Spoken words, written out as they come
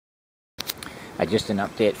Just an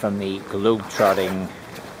update from the globe-trotting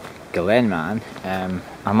Glentoran.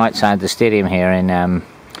 I'm outside the stadium here in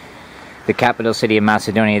the capital city of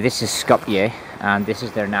Macedonia. This is Skopje, and this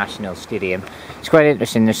is their national stadium. It's quite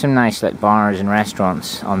interesting. There's some nice like bars and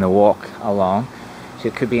restaurants on the walk along, so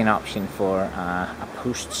it could be an option for a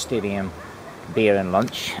post-stadium beer and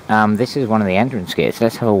lunch. This is one of the entrance gates.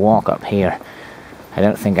 Let's have a walk up here. I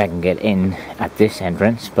don't think I can get in at this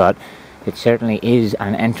entrance, but it certainly is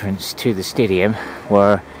an entrance to the stadium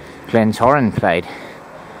where Glentoran played.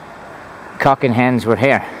 Cock and Hens were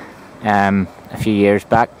here a few years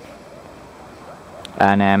back,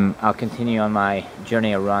 and I'll continue on my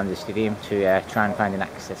journey around the stadium to try and find an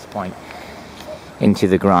access point into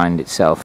the ground itself.